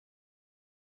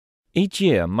Each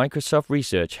year, Microsoft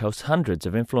Research hosts hundreds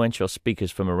of influential speakers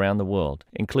from around the world,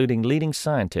 including leading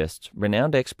scientists,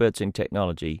 renowned experts in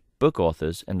technology, book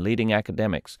authors, and leading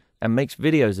academics, and makes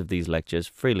videos of these lectures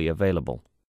freely available.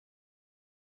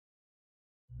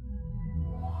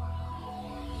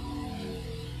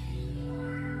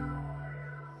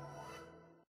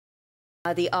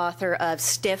 The author of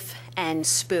Stiff and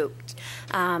Spooked.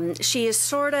 She is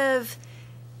sort of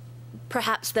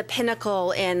perhaps the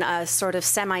pinnacle in a sort of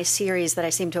semi-series that I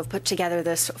seem to have put together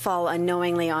this fall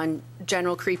unknowingly on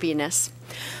general creepiness.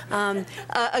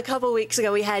 A couple weeks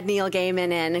ago, we had Neil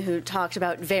Gaiman in, who talked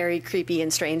about very creepy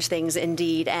and strange things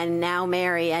indeed, and now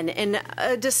Mary. And in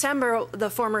December, the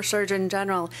former Surgeon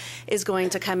General is going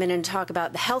to come in and talk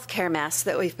about the healthcare mess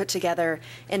that we've put together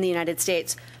in the United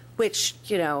States, which,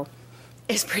 you know,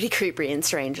 is pretty creepy and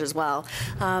strange as well.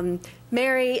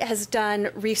 Mary has done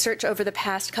research over the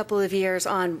past couple of years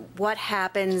on what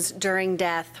happens during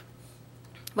death,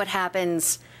 what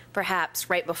happens perhaps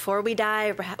right before we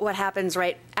die, what happens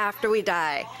right after we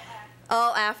die.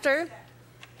 All after?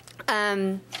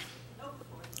 And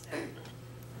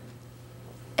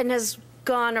has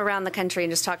gone around the country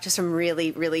and just talked to some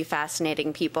really, really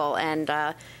fascinating people. And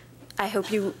I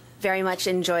hope you very much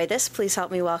enjoy this. Please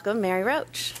help me welcome Mary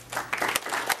Roach.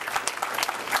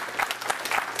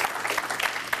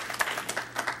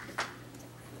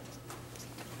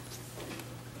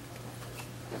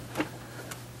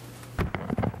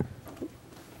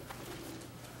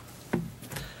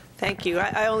 Thank you.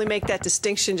 I only make that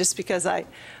distinction just because I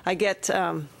get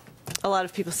a lot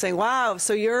of people saying, "Wow,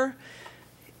 so you're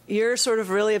sort of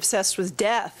really obsessed with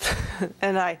death,"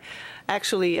 and I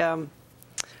actually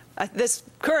this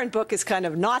current book is kind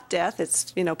of not death.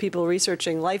 It's, you know, people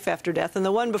researching life after death, and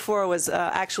the one before was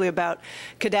actually about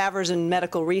cadavers and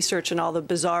medical research and all the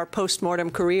bizarre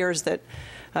post-mortem careers that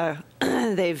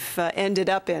they've ended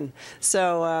up in.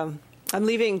 So I'm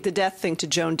leaving the death thing to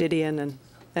Joan Didion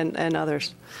and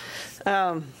others.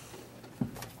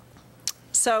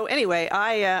 So anyway,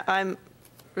 I'm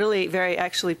really very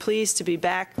actually pleased to be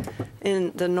back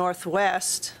in the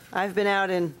Northwest. I've been out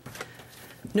in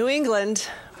New England,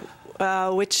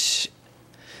 which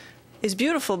is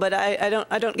beautiful, but I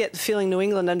don't get the feeling New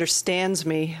England understands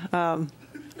me. I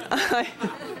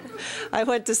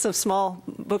went to some small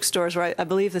bookstores where I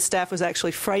believe the staff was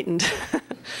actually frightened.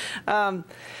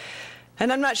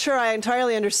 And I'm not sure I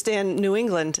entirely understand New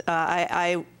England.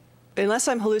 Unless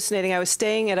I'm hallucinating, I was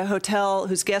staying at a hotel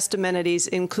whose guest amenities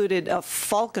included a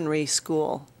falconry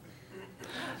school.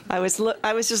 I was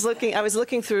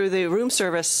looking through the room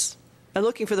service,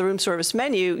 looking for the room service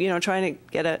menu, you know, trying to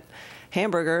get a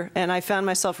hamburger, and I found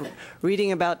myself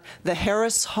reading about the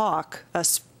Harris hawk, a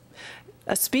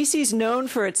species known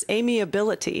for its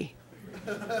amiability.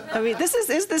 I mean,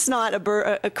 is this not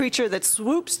a creature that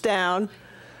swoops down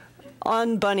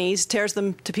on bunnies, tears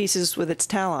them to pieces with its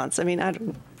talons? I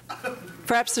mean,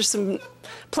 perhaps there's some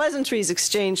pleasantries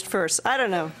exchanged first. I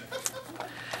don't know.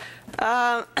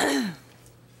 But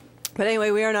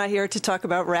anyway, we are not here to talk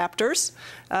about raptors.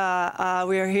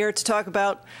 We are here to talk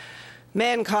about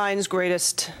mankind's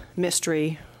greatest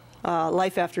mystery,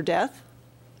 life after death.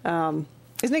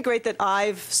 Isn't it great that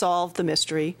I've solved the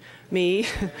mystery? Me,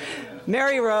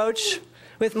 Mary Roach,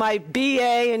 with my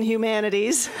BA in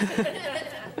humanities.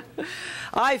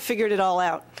 I figured it all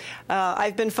out.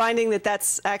 I've been finding that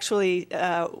that's actually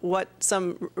what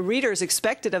some readers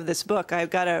expected of this book.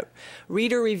 I've got a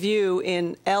reader review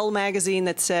in Elle magazine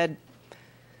that said,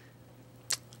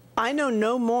 "I know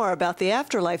no more about the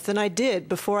afterlife than I did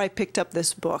before I picked up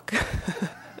this book."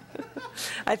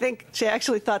 I think she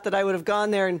actually thought that I would have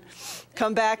gone there and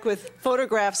come back with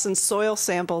photographs and soil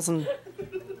samples and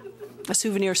a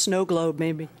souvenir snow globe,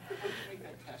 maybe.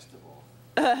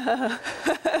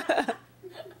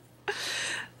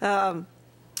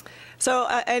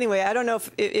 Anyway, I don't know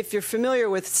if you're familiar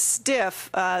with Stiff.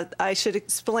 I should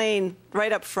explain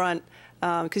right up front,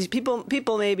 because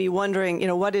people may be wondering, you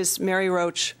know, what is Mary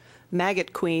Roach,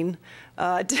 Maggot Queen,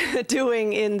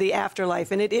 doing in the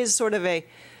afterlife? And it is sort of a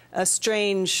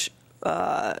strange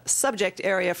subject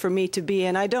area for me to be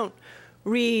in. I don't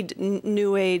read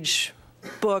New Age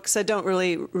books. I don't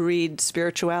really read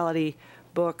spirituality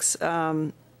books.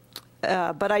 But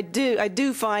I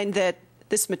do find that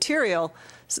this material,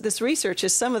 this research,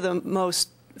 is some of the most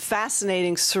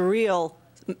fascinating, surreal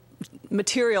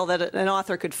material that an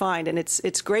author could find, and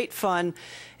it's great fun,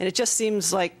 and it just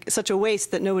seems like such a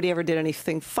waste that nobody ever did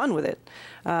anything fun with it.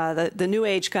 The New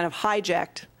Age kind of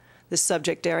hijacked this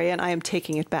subject area, and I am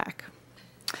taking it back.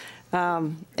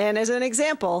 And as an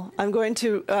example, I'm going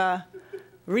to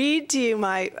read to you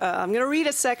I'm going to read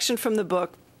a section from the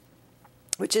book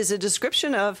which is a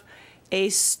description of a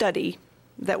study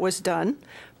that was done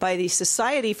by the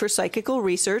Society for Psychical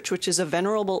Research, which is a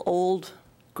venerable old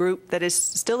group that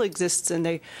still exists, and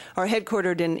they are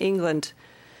headquartered in England.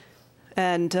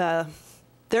 And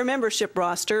their membership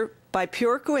roster, by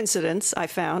pure coincidence, I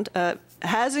found,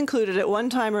 has included at one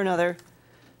time or another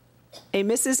a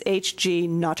Mrs. H.G.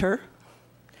 Nutter,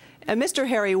 a Mr.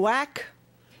 Harry Wack,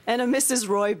 and a Mrs.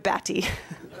 Roy Batty.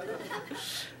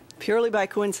 Purely by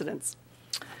coincidence.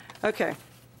 Okay.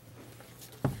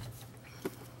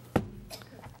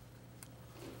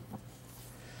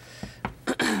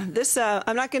 This,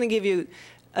 I'm not going to give you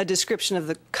a description of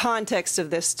the context of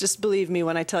this. Just believe me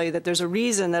when I tell you that there's a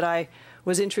reason that I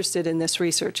was interested in this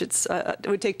research. It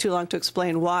would take too long to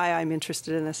explain why I'm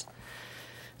interested in this.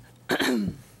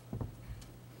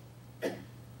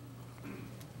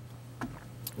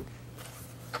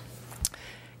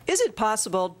 Is it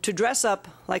possible to dress up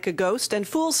like a ghost and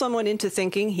fool someone into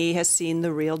thinking he has seen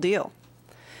the real deal?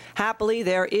 Happily,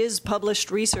 there is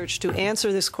published research to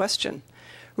answer this question.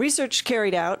 Research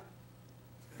carried out...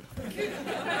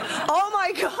 Oh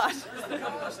my God!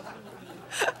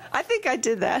 I think I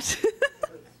did that.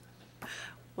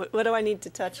 What do I need to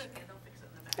touch?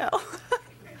 Oh.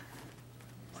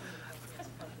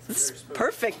 This is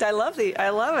perfect. I love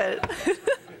it.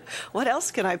 What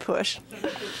else can I push?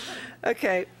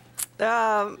 Okay.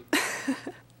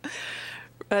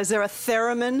 Is there a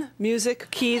theremin music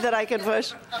key that I can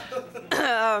push?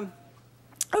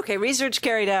 Okay, research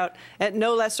carried out at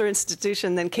no lesser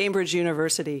institution than Cambridge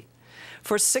University.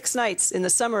 For 6 nights in the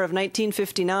summer of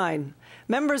 1959,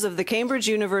 members of the Cambridge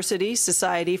University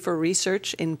Society for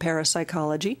Research in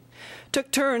Parapsychology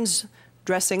took turns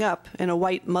dressing up in a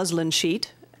white muslin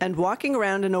sheet and walking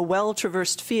around in a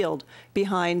well-traversed field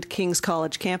behind King's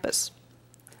College campus.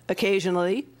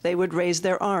 Occasionally, they would raise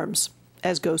their arms,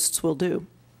 as ghosts will do.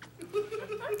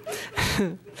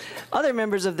 Other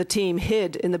members of the team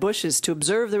hid in the bushes to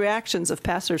observe the reactions of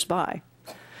passers-by.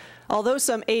 Although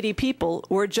some 80 people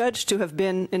were judged to have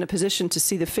been in a position to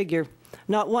see the figure,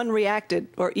 not one reacted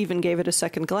or even gave it a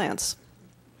second glance.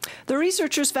 The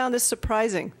researchers found this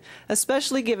surprising,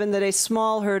 especially given that a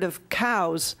small herd of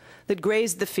cows that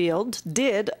grazed the field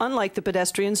did, unlike the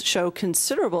pedestrians, show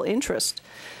considerable interest,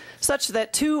 such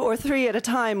that 2 or 3 at a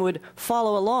time would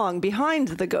follow along behind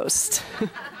the ghost.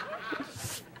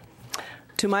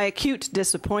 To my acute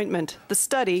disappointment, the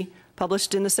study,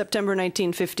 published in the September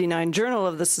 1959 Journal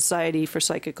of the Society for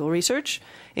Psychical Research,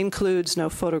 includes no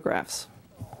photographs.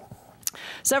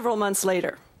 Several months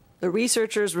later, the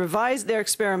researchers revised their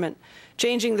experiment,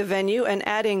 changing the venue and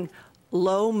adding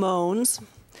low moans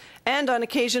and, on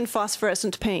occasion,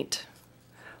 phosphorescent paint.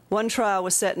 One trial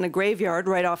was set in a graveyard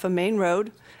right off a main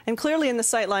road and clearly in the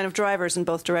sight line of drivers in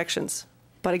both directions.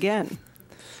 But again,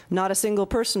 not a single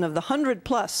person of the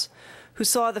 100+ who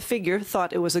saw the figure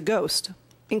thought it was a ghost,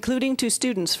 including 2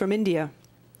 students from India.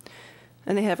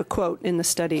 And they have a quote in the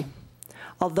study.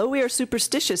 "Although we are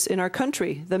superstitious in our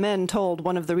country," the men told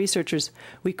one of the researchers,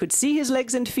 "we could see his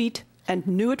legs and feet and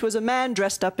knew it was a man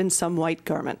dressed up in some white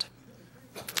garment."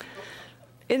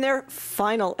 In their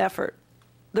final effort,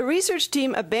 the research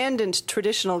team abandoned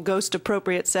traditional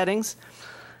ghost-appropriate settings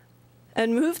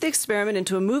and moved the experiment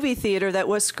into a movie theater that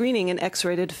was screening an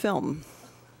X-rated film.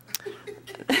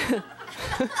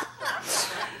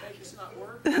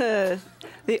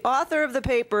 The author of the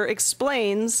paper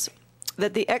explains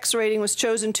that the X rating was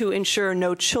chosen to ensure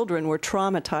no children were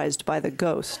traumatized by the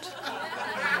ghost.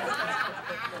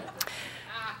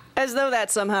 As though that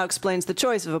somehow explains the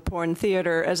choice of a porn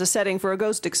theater as a setting for a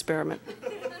ghost experiment.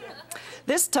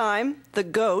 This time, the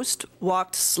ghost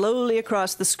walked slowly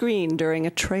across the screen during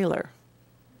a trailer.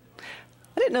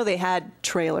 I didn't know they had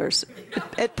trailers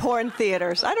at porn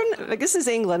theaters. I don't know. This is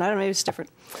England. I don't know. Maybe it's different.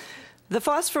 The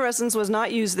phosphorescence was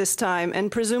not used this time,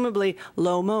 and presumably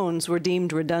low moans were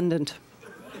deemed redundant.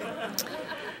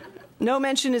 No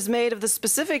mention is made of the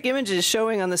specific images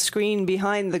showing on the screen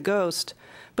behind the ghost,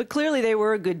 but clearly they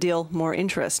were a good deal more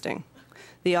interesting.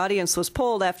 The audience was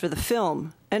polled after the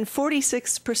film, and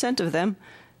 46% of them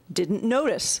didn't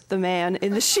notice the man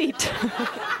in the sheet.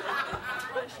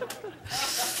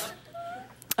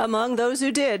 Among those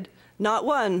who did, not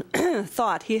one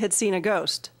thought he had seen a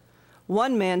ghost.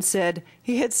 One man said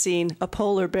he had seen a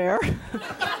polar bear.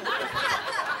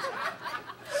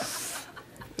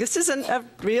 This is a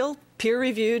real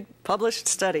peer-reviewed, published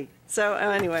study. So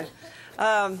anyway,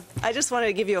 I just wanted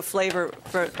to give you a flavor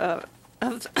for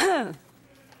of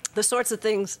the sorts of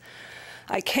things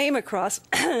I came across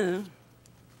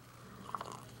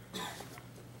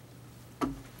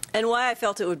and why I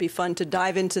felt it would be fun to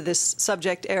dive into this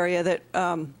subject area that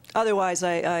otherwise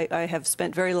I have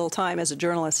spent very little time as a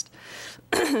journalist.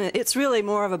 It's really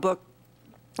more of a book.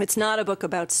 It's not a book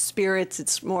about spirits.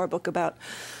 It's more a book about,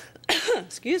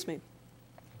 excuse me,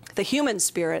 the human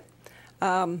spirit.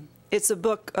 It's a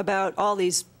book about all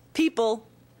these people,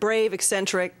 brave,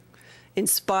 eccentric,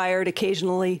 inspired,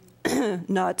 occasionally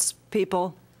nuts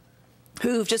people,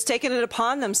 who've just taken it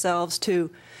upon themselves to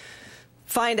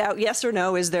find out, yes or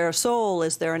no, is there a soul,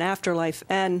 is there an afterlife?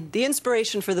 And the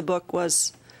inspiration for the book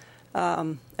was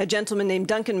a gentleman named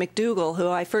Duncan McDougall, who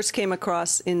I first came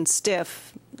across in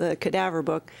Stiff, the cadaver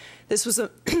book. This was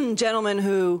a gentleman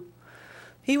who,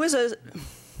 he was a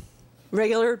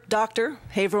regular doctor,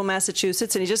 Haverhill,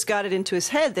 Massachusetts, and he just got it into his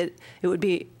head that it would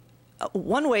be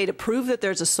one way to prove that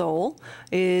there's a soul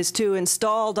is to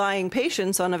install dying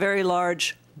patients on a very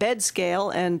large bed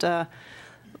scale and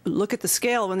look at the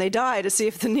scale when they die to see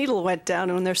if the needle went down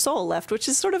and when their soul left, which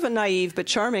is sort of a naive but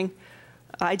charming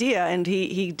idea. And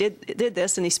he did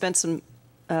this, and he spent some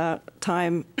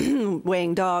time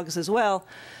weighing dogs as well.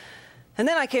 And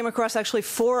then I came across actually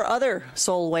 4 other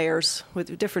soul weighers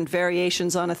with different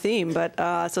variations on a theme. But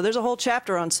so there's a whole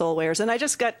chapter on soul weighers. And I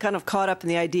just got kind of caught up in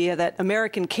the idea that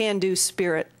American can-do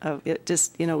spirit of it,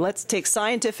 just, you know, let's take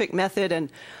scientific method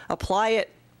and apply it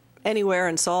anywhere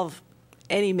and solve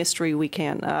any mystery we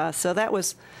can. So that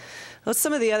was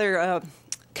some of the other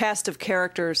cast of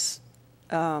characters.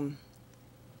 I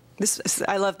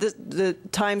love this. The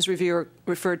Times reviewer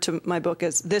referred to my book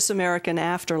as "This American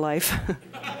Afterlife,"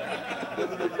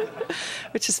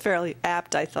 which is fairly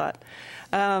apt, I thought.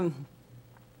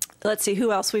 Let's see,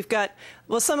 who else we've got.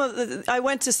 Well, I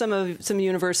went to some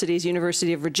universities.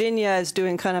 University of Virginia is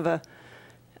doing kind of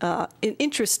an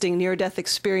interesting near-death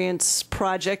experience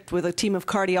project with a team of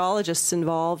cardiologists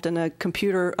involved and a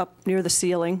computer up near the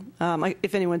ceiling.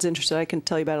 If anyone's interested, I can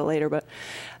tell you about it later. But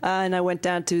and I went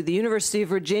down to the University of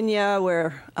Virginia,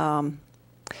 where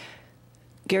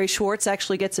Gary Schwartz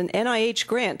actually gets an NIH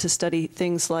grant to study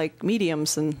things like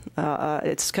mediums, and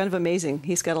it's kind of amazing.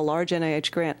 He's got a large NIH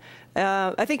grant.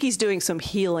 I think he's doing some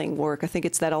healing work. I think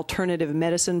it's that alternative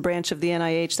medicine branch of the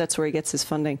NIH. That's where he gets his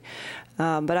funding.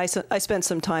 But I spent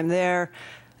some time there.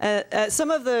 Some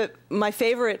of my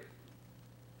favorite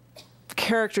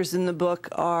characters in the book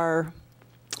are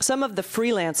some of the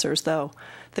freelancers, though,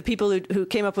 the people who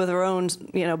came up with their own,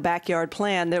 backyard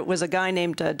plan. There was a guy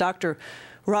named Dr.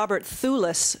 Robert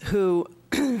Thulis, who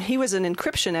he was an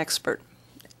encryption expert,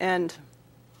 and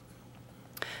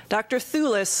Dr.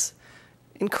 Thulis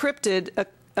encrypted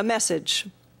a message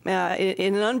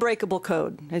in an unbreakable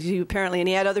code, and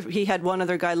he had one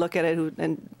other guy look at it,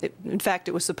 in fact,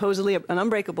 it was supposedly an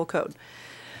unbreakable code.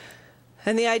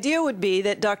 And the idea would be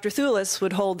that Dr. Thulis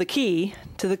would hold the key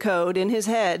to the code in his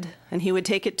head, and he would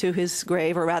take it to his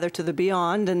grave, or rather to the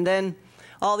beyond, and then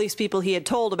all these people he had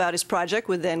told about his project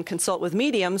would then consult with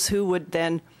mediums who would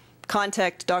then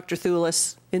contact Dr.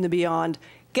 Thulis in the beyond,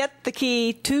 get the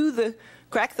key to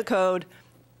crack the code,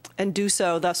 and do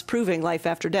so, thus proving life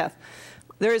after death.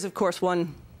 There is, of course,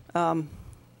 one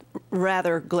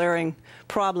rather glaring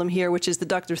problem here, which is that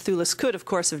Dr. Thulis could, of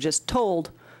course, have just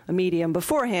told a medium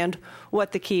beforehand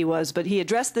what the key was, but he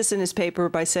addressed this in his paper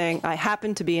by saying, "I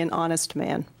happen to be an honest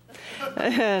man."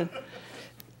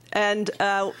 And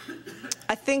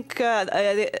I think,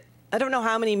 I don't know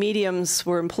how many mediums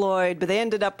were employed, but they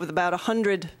ended up with about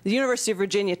 100. The University of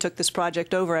Virginia took this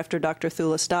project over after Dr.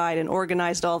 Thulis died and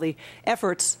organized all the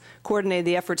efforts, coordinated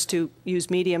the efforts to use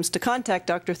mediums to contact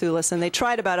Dr. Thulis, and they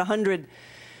tried about 100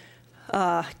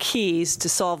 keys to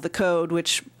solve the code,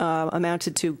 which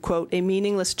amounted to, quote, "a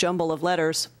meaningless jumble of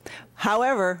letters."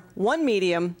 However, one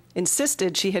medium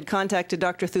insisted she had contacted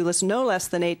Dr. Thulis no less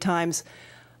than 8 times,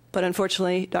 but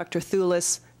unfortunately, Dr.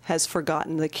 Thulis has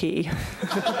forgotten the key.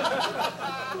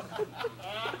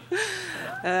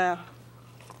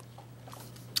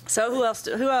 So who else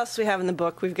do we have in the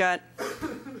book? We've got,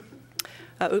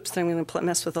 oops, I'm going to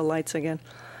mess with the lights again.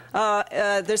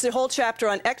 There's a whole chapter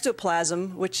on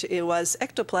ectoplasm,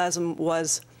 ectoplasm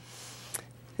was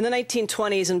in the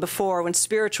 1920s and before, when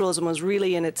spiritualism was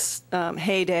really in its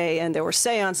heyday, and there were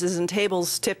seances and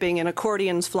tables tipping and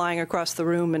accordions flying across the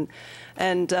room,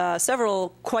 and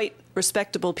several quite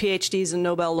respectable PhDs and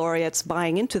Nobel laureates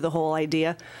buying into the whole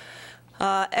idea.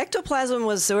 Ectoplasm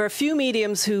there were a few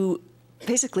mediums who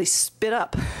basically spit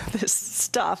up this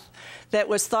stuff that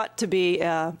was thought to be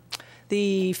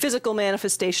the physical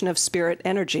manifestation of spirit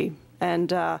energy,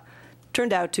 and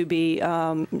turned out to be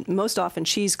most often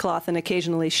cheesecloth and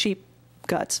occasionally sheep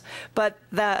guts. But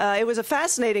it was a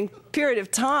fascinating period of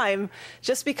time,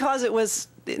 just because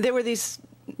there were these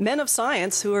men of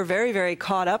science who were very, very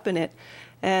caught up in it.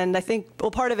 And I think,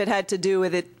 well, part of it had to do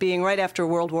with it being right after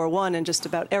World War I, and just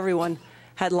about everyone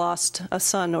had lost a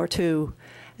son or two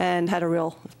and had a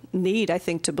real need, I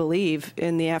think, to believe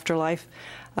in the afterlife.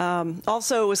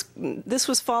 Also, this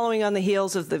was following on the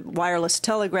heels of the wireless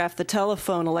telegraph, the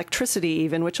telephone, electricity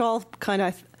even, which all kind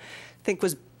of, I think,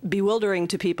 was bewildering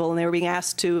to people, and they were being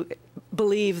asked to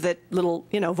believe that little,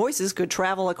 voices could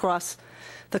travel across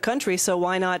the country, so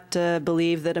why not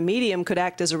believe that a medium could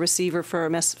act as a receiver for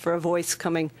a voice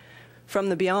coming from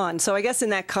the beyond? So I guess in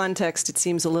that context, it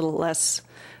seems a little less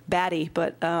batty,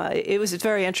 but it was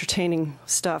very entertaining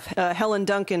stuff. Helen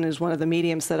Duncan is one of the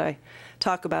mediums that I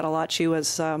talk about a lot. She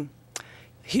was a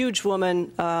huge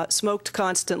woman, smoked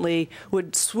constantly,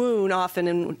 would swoon often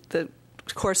in the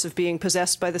course of being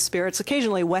possessed by the spirits,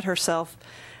 occasionally wet herself,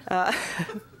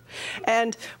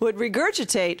 and would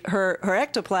regurgitate her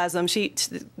ectoplasm.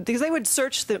 Because they would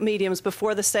search the mediums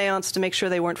before the seance to make sure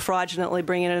they weren't fraudulently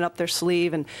bringing it up their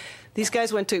sleeve. And these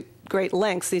guys went to great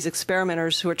lengths, these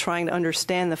experimenters who were trying to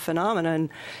understand the phenomena. And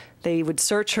they would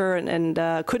search her and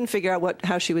couldn't figure out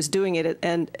how she was doing it.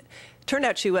 And it turned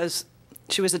out she was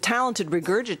a talented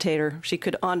regurgitator. She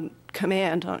could, on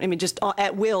command, just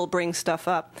at will, bring stuff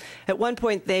up. At one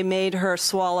point, they made her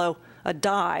swallow a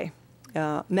dye,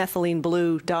 methylene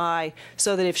blue dye,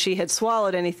 so that if she had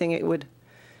swallowed anything, it would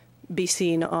be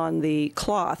seen on the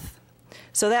cloth.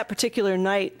 So that particular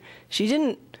night, she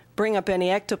didn't bring up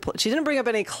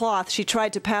any cloth. She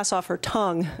tried to pass off her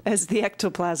tongue as the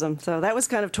ectoplasm. So that was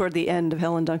kind of toward the end of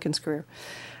Helen Duncan's career.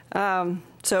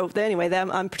 So anyway,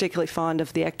 I'm particularly fond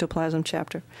of the ectoplasm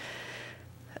chapter.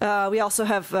 We also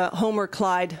have Homer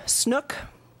Clyde Snook,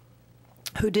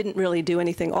 who didn't really do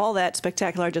anything all that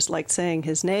spectacular. I just liked saying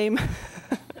his name.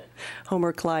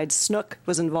 Homer Clyde Snook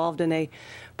was involved in a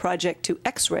project to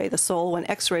X-ray the soul when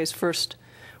X-rays first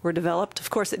were developed. Of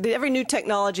course, every new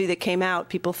technology that came out,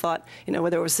 people thought,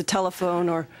 whether it was the telephone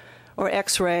or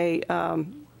X-ray,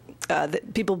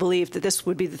 that people believed that this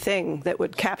would be the thing that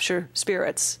would capture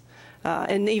spirits.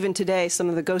 And even today, some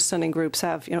of the ghost hunting groups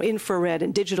have, infrared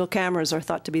and digital cameras are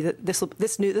thought to be this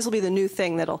will be the new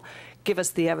thing that'll give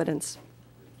us the evidence.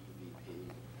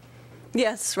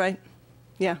 Yes, right.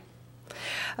 Yeah.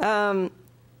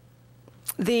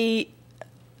 The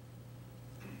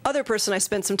other person I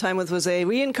spent some time with was a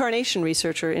reincarnation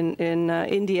researcher in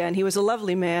India, and he was a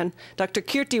lovely man, Dr.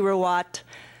 Kirti Rawat.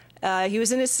 He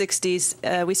was in his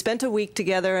 60s. We spent a week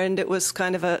together, and it was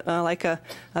kind of like a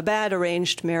bad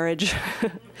arranged marriage.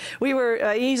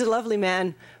 He's a lovely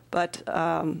man, but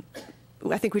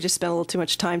I think we just spent a little too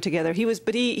much time together. He's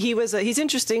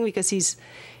interesting because he's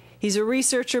a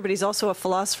researcher, but he's also a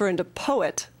philosopher and a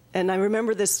poet. And I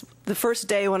remember the first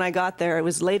day when I got there. It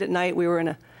was late at night. We were in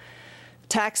a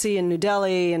taxi in New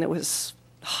Delhi, and it was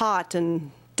hot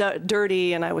and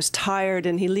dirty, and I was tired.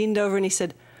 And he leaned over and he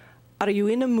said, "Are you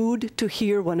in a mood to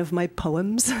hear one of my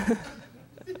poems?"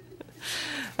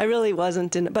 I really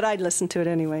wasn't, but I'd listened to it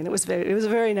anyway, and it was a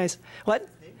very nice. What?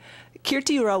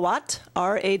 Kirti Rawat,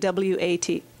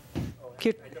 R-A-W-A-T.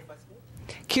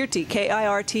 Kirti,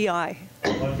 K-I-R-T-I.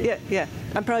 Yeah.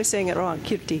 I'm probably saying it wrong.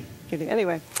 Kirti.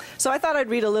 Anyway, so I thought I'd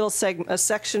read a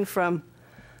section from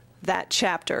that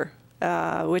chapter,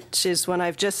 which is when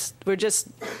we're just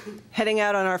heading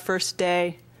out on our first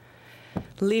day,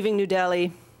 leaving New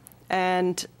Delhi,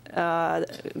 and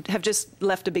have just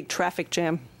left a big traffic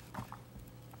jam.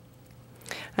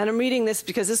 And I'm reading this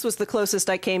because this was the closest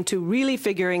I came to really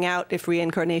figuring out if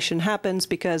reincarnation happens,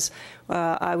 because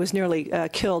I was nearly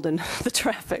killed in the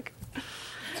traffic.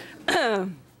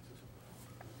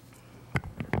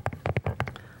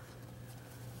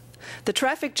 The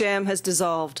traffic jam has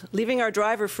dissolved, leaving our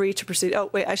driver free to proceed. Oh,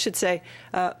 wait, I should say,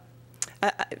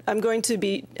 I'm going to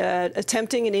be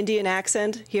attempting an Indian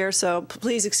accent here, so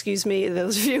please excuse me,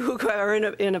 those of you who are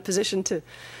in a position to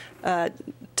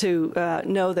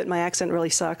know that my accent really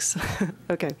sucks.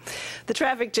 Okay. The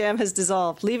traffic jam has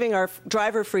dissolved, leaving our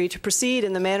driver free to proceed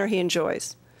in the manner he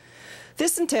enjoys.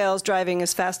 This entails driving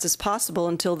as fast as possible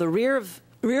until the rear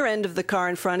end of the car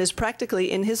in front is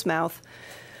practically in his mouth,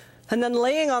 and then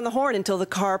laying on the horn until the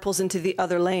car pulls into the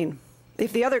other lane.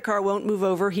 If the other car won't move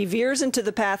over, he veers into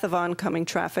the path of oncoming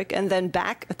traffic and then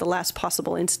back at the last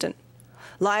possible instant.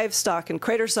 Livestock and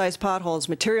crater-sized potholes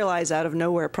materialize out of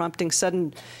nowhere, prompting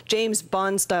sudden James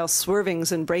Bond-style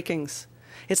swervings and brakings.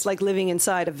 It's like living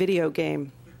inside a video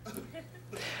game.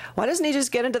 Why doesn't he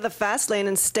just get into the fast lane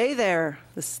and stay there?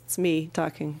 It's me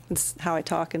talking. It's how I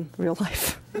talk in real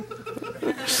life.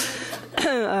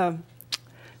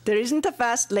 There isn't a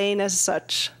fast lane as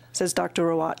such, says Dr.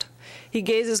 Rawat. He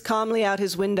gazes calmly out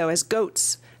his window as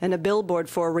goats and a billboard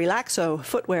for Relaxo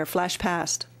footwear flash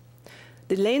past.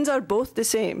 The lanes are both the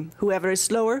same. Whoever is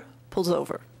slower pulls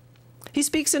over. He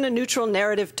speaks in a neutral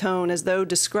narrative tone as though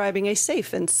describing a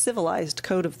safe and civilized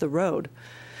code of the road.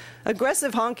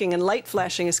 Aggressive honking and light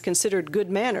flashing is considered good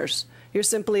manners. You're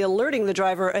simply alerting the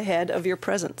driver ahead of your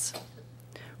presence.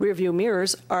 Rearview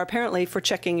mirrors are apparently for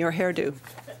checking your hairdo.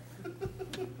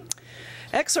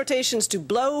 Exhortations to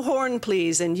blow horn,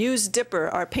 please, and use dipper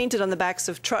are painted on the backs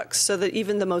of trucks so that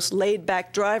even the most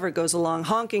laid-back driver goes along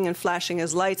honking and flashing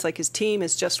his lights like his team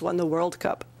has just won the World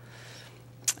Cup.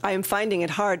 I am finding it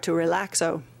hard to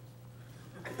relaxo.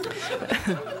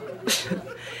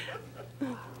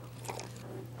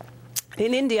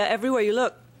 In India, everywhere you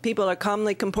look, people are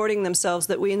calmly comporting themselves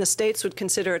that we in the States would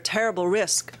consider a terrible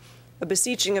risk, a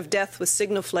beseeching of death with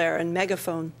signal flare and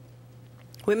megaphone.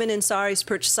 Women in saris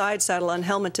perch side saddle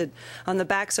unhelmeted on the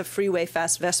backs of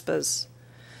freeway-fast Vespas.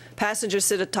 Passengers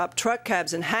sit atop truck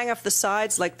cabs and hang off the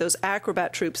sides like those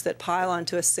acrobat troops that pile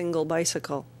onto a single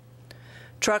bicycle.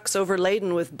 Trucks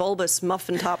overladen with bulbous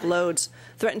muffin-top loads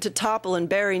threaten to topple and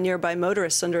bury nearby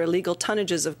motorists under illegal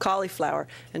tonnages of cauliflower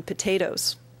and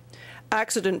potatoes.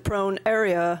 Accident-prone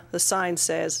area, the sign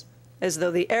says, as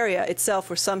though the area itself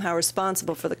were somehow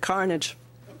responsible for the carnage.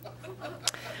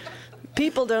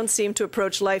 People don't seem to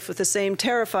approach life with the same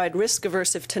terrified,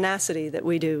 risk-aversive tenacity that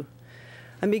we do.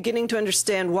 I'm beginning to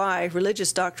understand why,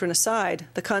 religious doctrine aside,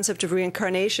 the concept of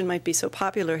reincarnation might be so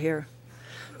popular here.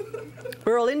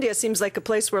 Rural India seems like a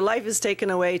place where life is taken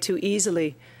away too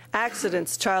easily.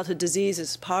 Accidents, childhood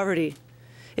diseases, poverty.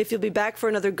 If you'll be back for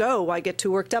another go, why get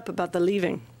too worked up about the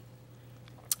leaving?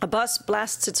 A bus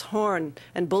blasts its horn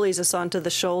and bullies us onto the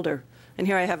shoulder. And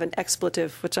here I have an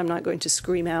expletive, which I'm not going to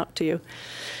scream out to you.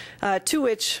 To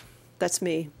which, that's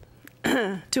me,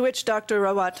 to which Dr.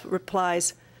 Rawat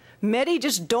replies, "Mary,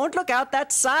 just don't look out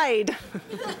that side."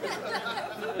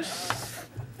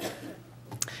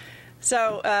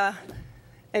 So,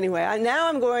 anyway, now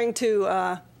I'm going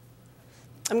to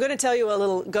tell you a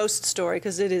little ghost story,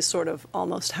 because it is sort of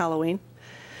almost Halloween.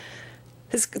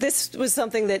 This was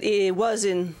something that was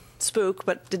in Spook,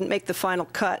 but didn't make the final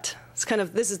cut. It's kind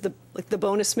of, this is like the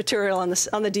bonus material on the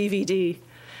DVD.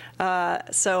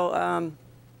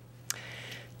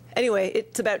 Anyway,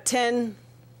 it's about 10,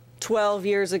 12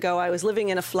 years ago. I was living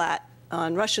in a flat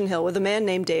on Russian Hill with a man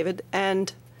named David,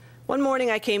 and one morning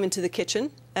I came into the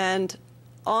kitchen, and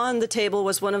on the table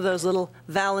was one of those little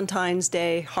Valentine's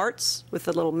Day hearts with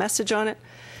a little message on it.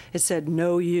 It said,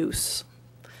 "No use,"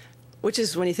 which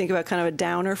is, when you think about, kind of a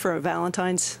downer for a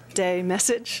Valentine's Day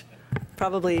message.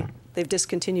 Probably they've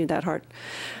discontinued that heart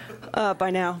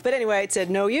by now. But anyway, it said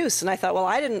 "no use," and I thought, well,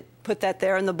 I didn't put that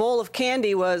there. And the bowl of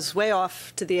candy was way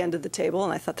off to the end of the table,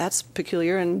 and I thought, that's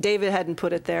peculiar. And David hadn't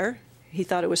put it there. He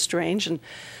thought it was strange. And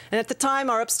at the time,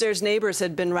 our upstairs neighbors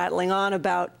had been rattling on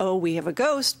about, oh, we have a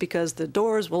ghost because the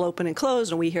doors will open and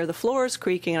close, and we hear the floors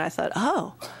creaking. And I thought,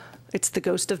 oh, it's the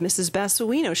ghost of Mrs.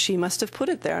 Bassowino. She must have put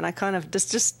it there. And I kind of,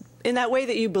 just in that way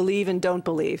that you believe and don't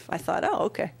believe, I thought, oh,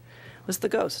 okay. Was the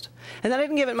ghost. And then I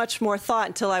didn't give it much more thought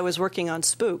until I was working on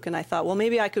Spook, and I thought, well,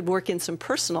 maybe I could work in some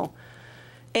personal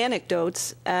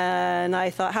anecdotes, and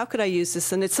I thought, how could I use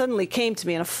this? And it suddenly came to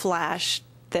me in a flash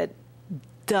that,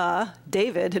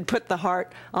 David had put the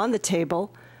heart on the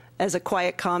table as a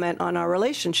quiet comment on our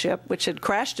relationship, which had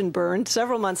crashed and burned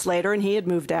several months later, and he had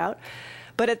moved out.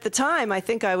 But at the time, I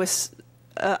think I was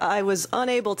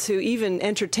unable to even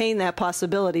entertain that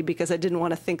possibility because I didn't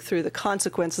want to think through the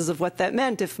consequences of what that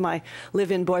meant if my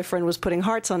live-in boyfriend was putting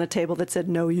hearts on a table that said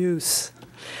 "no use."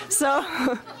 So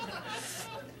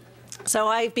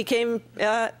I became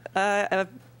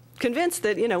convinced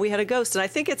that, we had a ghost, and I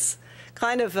think it's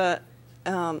kind of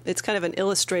an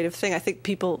illustrative thing. I think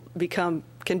people can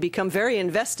become very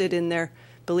invested in their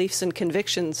beliefs and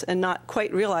convictions and not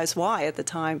quite realize why at the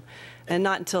time, and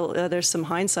not until there's some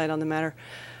hindsight on the matter.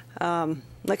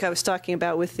 Like I was talking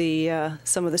about with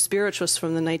some of the spiritualists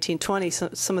from the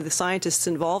 1920s, some of the scientists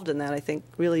involved in that, I think,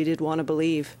 really did want to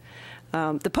believe.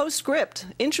 The postscript,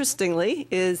 interestingly,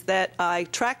 is that I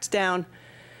tracked down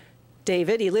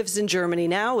David. He lives in Germany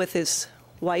now with his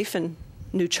wife and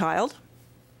new child,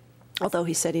 although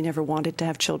he said he never wanted to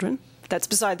have children. That's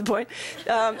beside the point.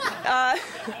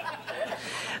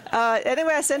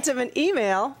 Anyway, I sent him an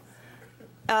email,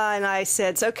 and I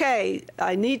said, okay,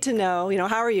 I need to know,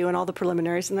 how are you, and all the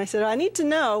preliminaries. And I said, I need to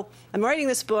know, I'm writing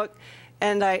this book,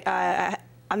 and I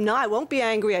won't be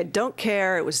angry, I don't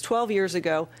care, it was 12 years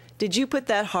ago. Did you put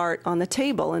that heart on the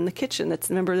table in the kitchen?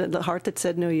 Remember the heart that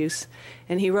said "no use"?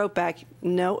 And he wrote back,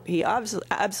 no, he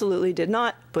absolutely did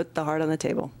not put the heart on the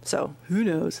table. So who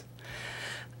knows?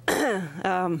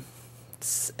 And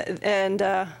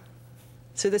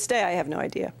to this day, I have no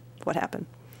idea what happened.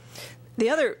 The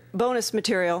other bonus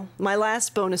material, my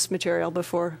last bonus material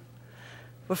before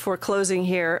closing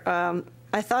here,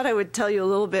 I thought I would tell you a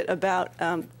little bit about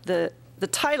the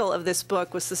title of this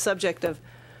book was the subject of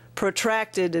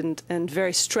protracted and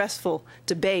very stressful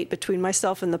debate between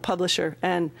myself and the publisher.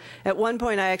 And at one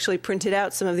point, I actually printed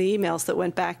out some of the emails that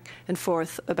went back and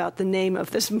forth about the name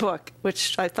of this book,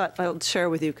 which I thought I'll share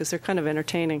with you because they're kind of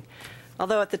entertaining.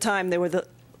 Although at the time, they were the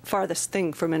farthest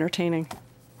thing from entertaining.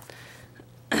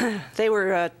 They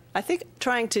were, I think,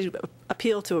 trying to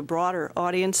appeal to a broader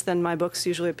audience than my books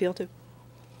usually appeal to.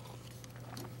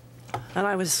 And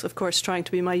I was, of course, trying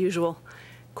to be my usual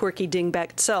quirky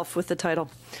dingbat self with the title.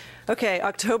 Okay,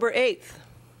 October 8th.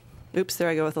 Oops, there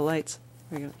I go with the lights.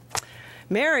 There we go.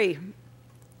 Mary,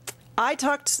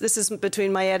 this is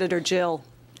between my editor, Jill,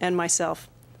 and myself.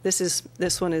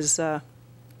 This one is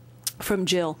from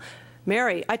Jill.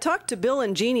 Mary, I talked to Bill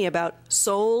and Jeannie about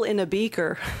Soul in a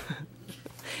Beaker.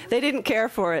 They didn't care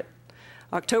for it.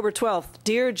 October 12th.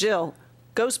 Dear Jill,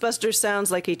 Ghostbusters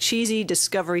sounds like a cheesy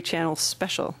Discovery Channel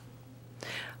special.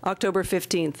 October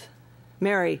 15th.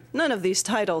 Mary, none of these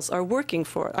titles are working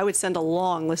for us. I would send a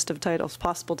long list of titles,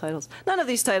 possible titles. None of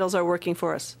these titles are working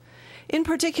for us. In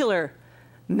particular,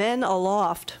 Men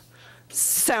Aloft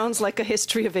sounds like a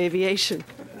history of aviation.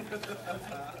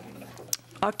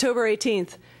 October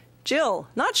 18th. Jill,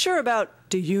 not sure about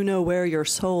Do You Know Where Your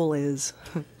Soul Is?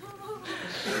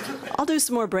 I'll do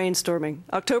some more brainstorming.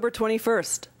 October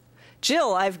 21st.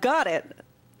 Jill, I've got it.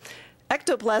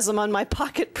 Ectoplasm on my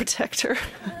pocket protector.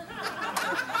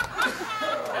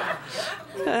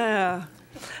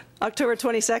 October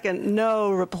 22nd,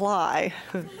 no reply.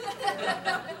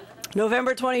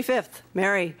 November 25th,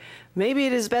 Mary, maybe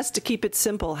it is best to keep it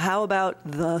simple. How about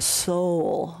the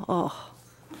soul? Oh.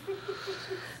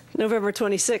 November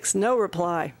 26th, no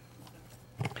reply.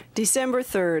 December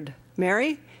 3rd,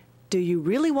 Mary, do you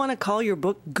really want to call your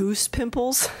book Goose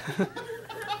Pimples?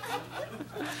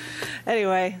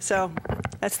 Anyway, so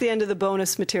that's the end of the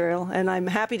bonus material, and I'm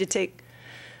happy to take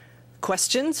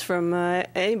questions from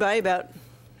anybody about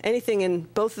anything in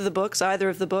both of the books, either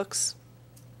of the books.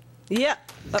 Yeah.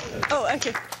 Oh,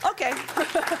 okay. Okay.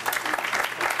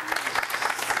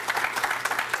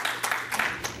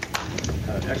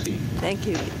 Actually, thank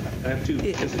you. I have two.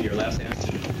 This is your last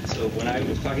answer. So when I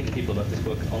was talking to people about this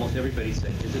book, almost everybody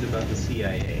said, "Is it about the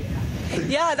CIA?"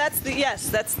 Yeah, that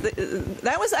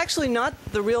was actually not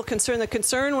the real concern. The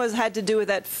concern was had to do with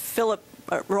that Philip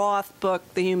Roth book,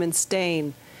 The Human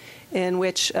Stain, in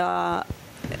which a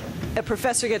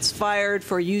professor gets fired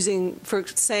for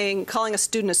calling a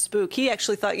student a spook. He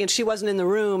actually thought she wasn't in the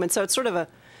room, and so it's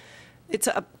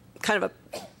a kind of a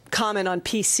comment on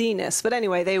PC-ness. But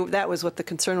anyway, that was what the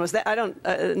concern was. They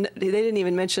didn't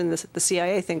even mention the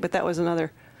CIA thing, but that was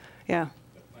another, yeah.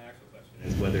 My actual question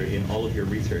is whether in all of your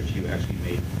research you actually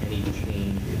made any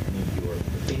change in any of your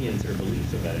opinions or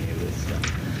beliefs about any of this stuff.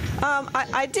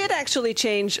 I did actually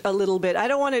change a little bit. I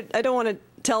don't want to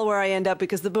tell where I end up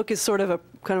because the book is sort of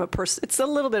it's a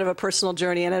little bit of a personal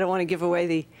journey, and I don't want to give away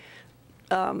the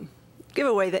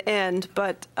end.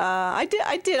 But I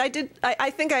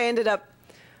think I ended up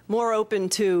more open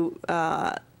to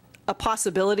a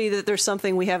possibility that there's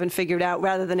something we haven't figured out,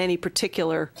 rather than any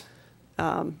particular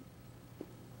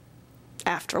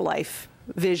afterlife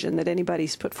vision that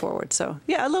anybody's put forward. So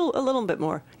yeah, a little bit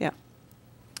more. Yeah.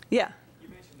 Yeah. You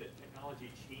mentioned that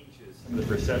technology changes some of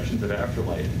the perceptions of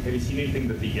afterlife. Have you seen anything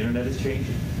that the internet is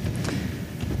changing?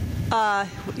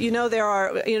 There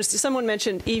are. Someone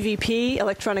mentioned EVP,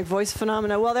 electronic voice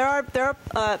phenomena. Well, there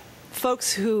are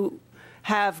folks who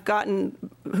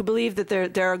believe that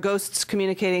there are ghosts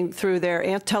communicating through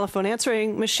their telephone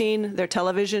answering machine, their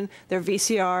television, their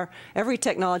VCR, every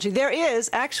technology. There is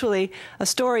actually a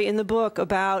story in the book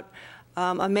about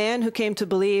a man who came to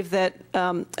believe that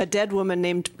a dead woman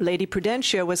named Lady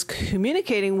Prudentia was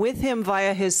communicating with him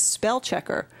via his spell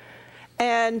checker.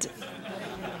 And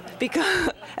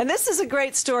this is a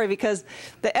great story because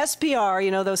the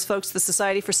SPR, those folks, the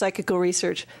Society for Psychical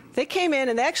Research, they came in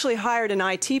and they actually hired an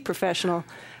IT professional.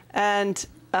 And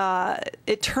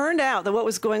it turned out that what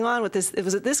was going on with this, it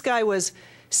was that this guy was,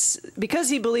 because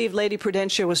he believed Lady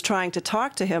Prudentia was trying to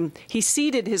talk to him, he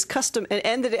seeded his custom,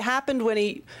 and that it happened when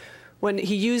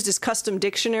he used his custom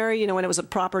dictionary, when it was a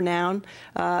proper noun.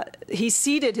 He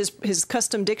seeded his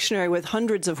custom dictionary with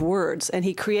hundreds of words, and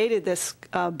he created this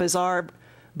bizarre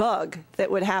bug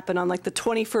that would happen on like the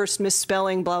 21st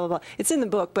misspelling, blah, blah, blah. It's in the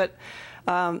book, but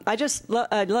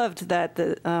I loved that.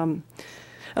 And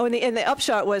the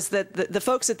upshot was that the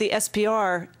folks at the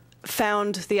SPR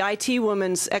found the IT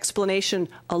woman's explanation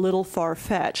a little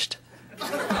far-fetched.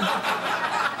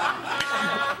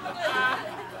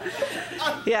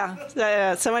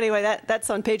 Yeah. So anyway, that's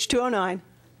on page 209.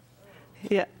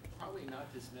 Yeah. Probably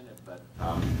not this minute, but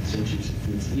since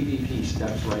EVP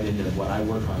steps right into what I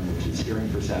work on, which is hearing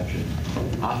perception.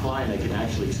 Offline, I can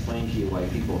actually explain to you why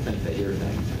people think they hear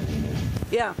things.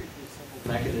 Yeah.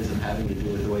 Mechanism having to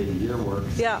do with the way the ear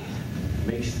works. Yeah.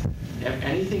 Makes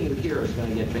anything you hear is going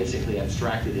to get basically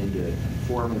abstracted into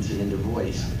formants and into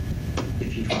voice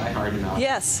if you try hard enough.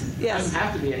 Yes. There doesn't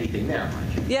have to be anything there,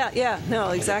 mind you. Yeah. No,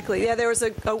 exactly. Yeah, there was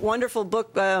a wonderful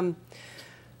book. David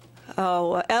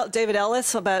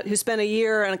Ellis, who spent a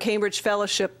year on a Cambridge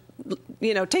fellowship,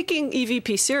 taking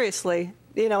EVP seriously,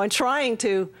 and trying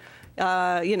to,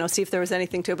 see if there was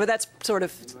anything to it. But that's sort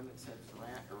of. When it says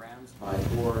aroused by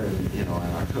 4 and, on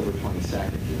October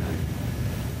 22nd,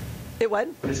 It what?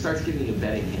 When it starts giving you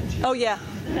betting hints. Oh yeah.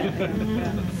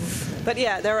 But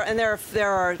yeah, there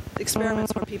are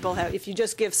experiments where people have. If you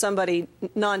just give somebody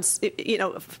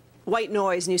white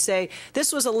noise and you say,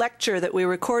 this was a lecture that we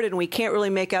recorded and we can't really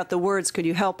make out the words, could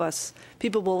you help us?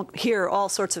 People will hear all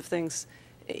sorts of things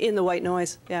in the white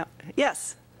noise. Yeah.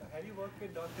 Yes? Have you worked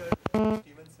with Dr.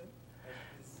 Stevenson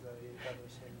at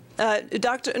his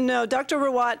incarnation? Dr.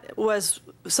 Rawat was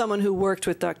someone who worked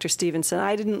with Dr. Stevenson.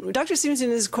 I didn't. Dr. Stevenson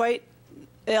is quite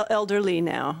elderly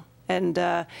now, and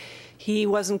he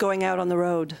wasn't going out on the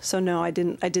road. So no, I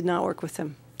did not work with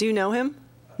him. Do you know him?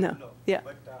 No. Yeah.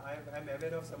 But I'm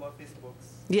aware of some of his books.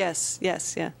 Yes. Yeah.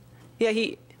 Yeah.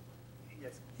 Yes.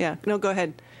 Yeah. No. Go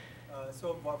ahead.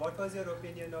 So what was your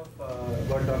opinion of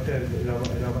what Dr.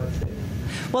 Rawat said?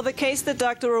 Well, the case that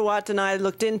Dr. Rawat and I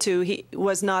looked into, he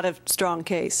was not a strong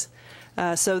case.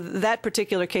 So that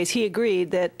particular case, he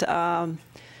agreed that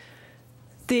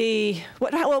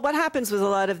what happens with a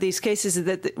lot of these cases is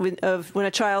that when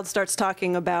a child starts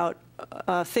talking about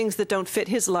things that don't fit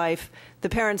his life, the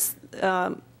parents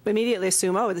immediately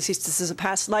assume, oh, this is a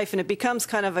past life, and it becomes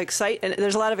kind of and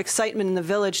there's a lot of excitement in the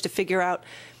village to figure out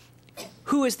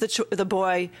who is the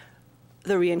boy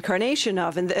the reincarnation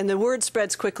of, and the word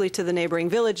spreads quickly to the neighboring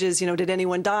villages. Did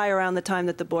anyone die around the time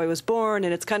that the boy was born?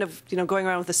 And it's kind of going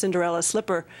around with the Cinderella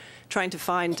slipper, trying to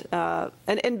find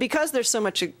and because there's so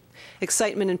much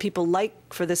excitement and people like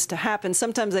for this to happen.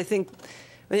 Sometimes I think,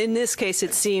 in this case,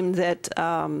 it seemed that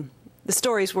the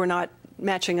stories were not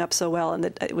matching up so well, and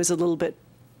that it was a little bit.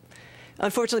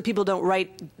 Unfortunately, people don't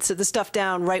write the stuff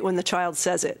down right when the child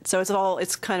says it, so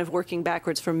it's kind of working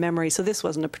backwards from memory. So this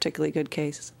wasn't a particularly good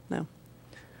case. No.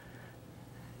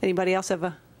 Anybody else have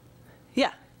a?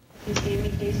 Yeah. Can you see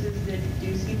any cases that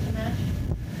do seem to match?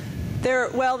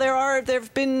 There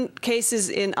have been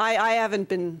cases I haven't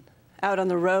been out on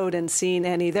the road and seen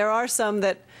any. There are some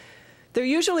that,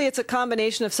 usually it's a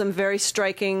combination of some very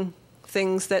striking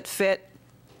things that fit,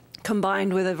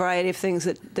 combined with a variety of things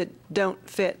that don't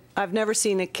fit. I've never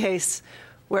seen a case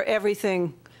where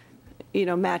everything,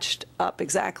 matched up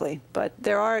exactly. But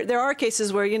there are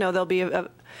cases where, there'll be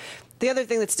the other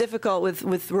thing that's difficult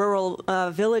with rural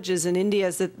villages in India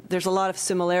is that there's a lot of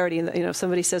similarity. If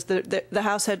somebody says the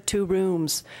house had 2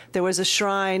 rooms, there was a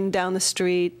shrine down the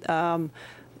street,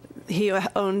 he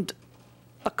owned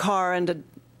a car and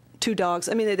 2 dogs.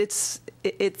 I mean,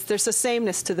 there's a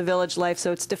sameness to the village life,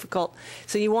 so it's difficult.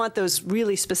 So you want those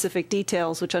really specific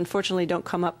details, which unfortunately don't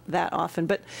come up that often.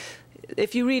 But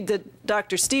if you read the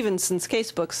Dr. Stevenson's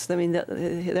case books, I mean,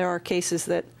 there are cases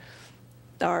that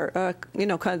are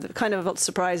kind of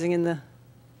surprising in the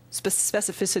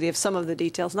specificity of some of the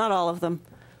details, not all of them.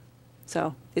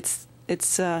 So it's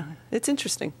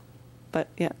interesting, but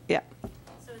yeah.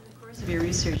 So in the course of your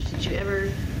research, did you ever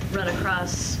run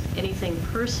across anything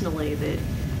personally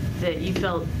that you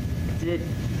felt that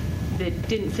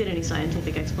didn't fit any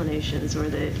scientific explanations, or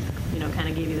that kind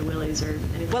of gave you the willies or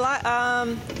anything? Well,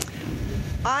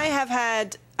 I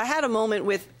had a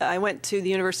moment I went to the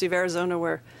University of Arizona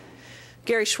where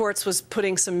Gary Schwartz was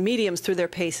putting some mediums through their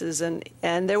paces, and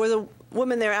there was a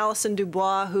woman there, Alison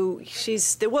Dubois,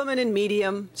 she's the woman in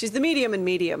Medium. She's the medium in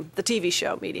Medium, the TV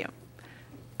show Medium.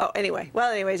 Oh, anyways,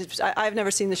 I've never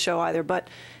seen the show either, but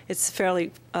it's a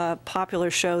fairly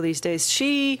popular show these days.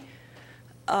 She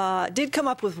did come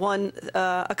up with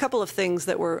a couple of things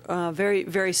that were very,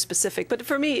 very specific. But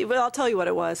for me, I'll tell you what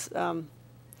it was.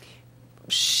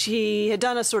 She had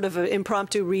done a sort of an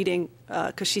impromptu reading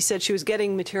because she said she was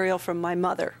getting material from my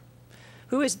mother,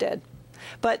 who is dead.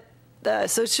 But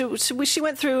so she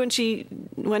went through and she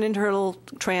went into her little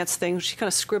trance thing. She kind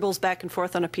of scribbles back and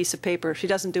forth on a piece of paper. She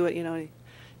doesn't do it,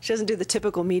 she doesn't do the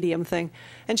typical medium thing.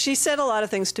 And she said a lot of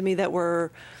things to me that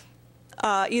were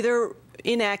either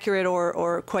inaccurate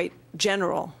or quite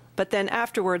general. But then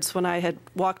afterwards, when I had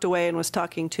walked away and was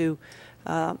talking to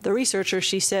the researcher,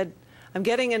 she said, I'm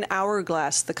getting an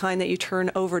hourglass, the kind that you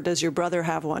turn over. Does your brother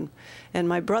have one? And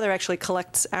my brother actually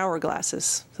collects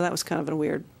hourglasses, so that was kind of a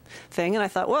weird thing. And I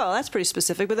thought, well, that's pretty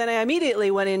specific. But then I immediately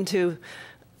went into,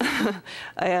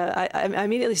 I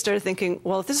immediately started thinking,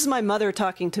 well, if this is my mother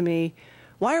talking to me,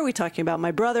 why are we talking about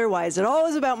my brother? Why is it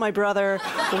always about my brother?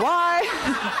 Why?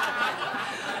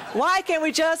 Why can't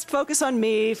we just focus on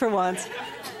me for once?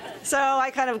 So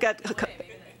I kind of got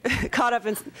caught up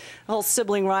in the whole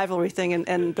sibling rivalry thing,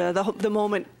 and the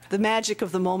moment, the magic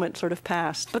of the moment sort of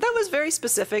passed. But that was very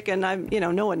specific, and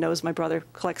no one knows my brother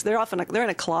collects. They're in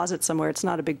a closet somewhere. It's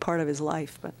not a big part of his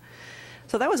life, but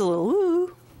so that was a little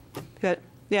woo. But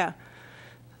yeah.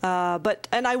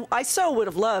 And I so would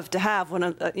have loved to have one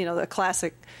of the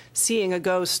classic seeing a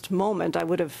ghost moment. That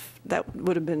would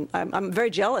have been. I'm very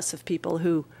jealous of people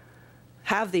who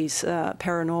have these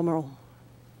paranormal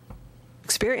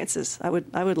experiences. I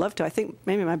would love to. I think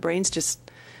maybe my brain's just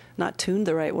not tuned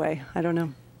the right way. I don't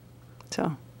know.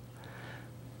 So,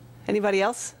 anybody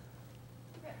else?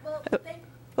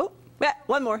 Oh, yeah,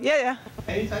 one more. Yeah.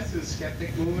 Any ties to the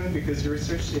skeptic movement, because your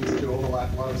research seems to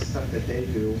overlap a lot of stuff that they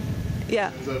do. Yeah.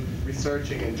 In terms of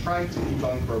researching and trying to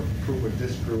debunk or prove or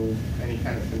disprove any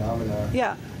kind of phenomena.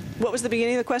 Yeah. What was the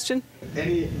beginning of the question? Do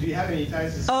you have any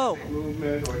ties to the skeptic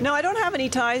movement? Or No, I don't have any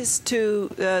ties to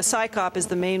SciCop is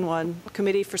the main one,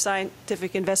 Committee for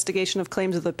Scientific Investigation of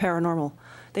Claims of the Paranormal.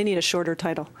 They need a shorter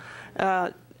title.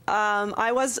 In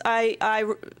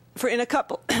a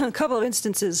couple of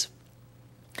instances,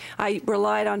 I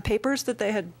relied on papers that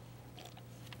they had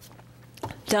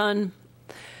done,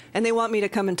 and they want me to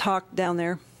come and talk down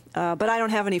there, but I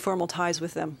don't have any formal ties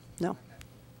with them. No.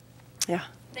 Yeah.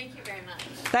 Thank you very much.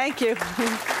 Thank you.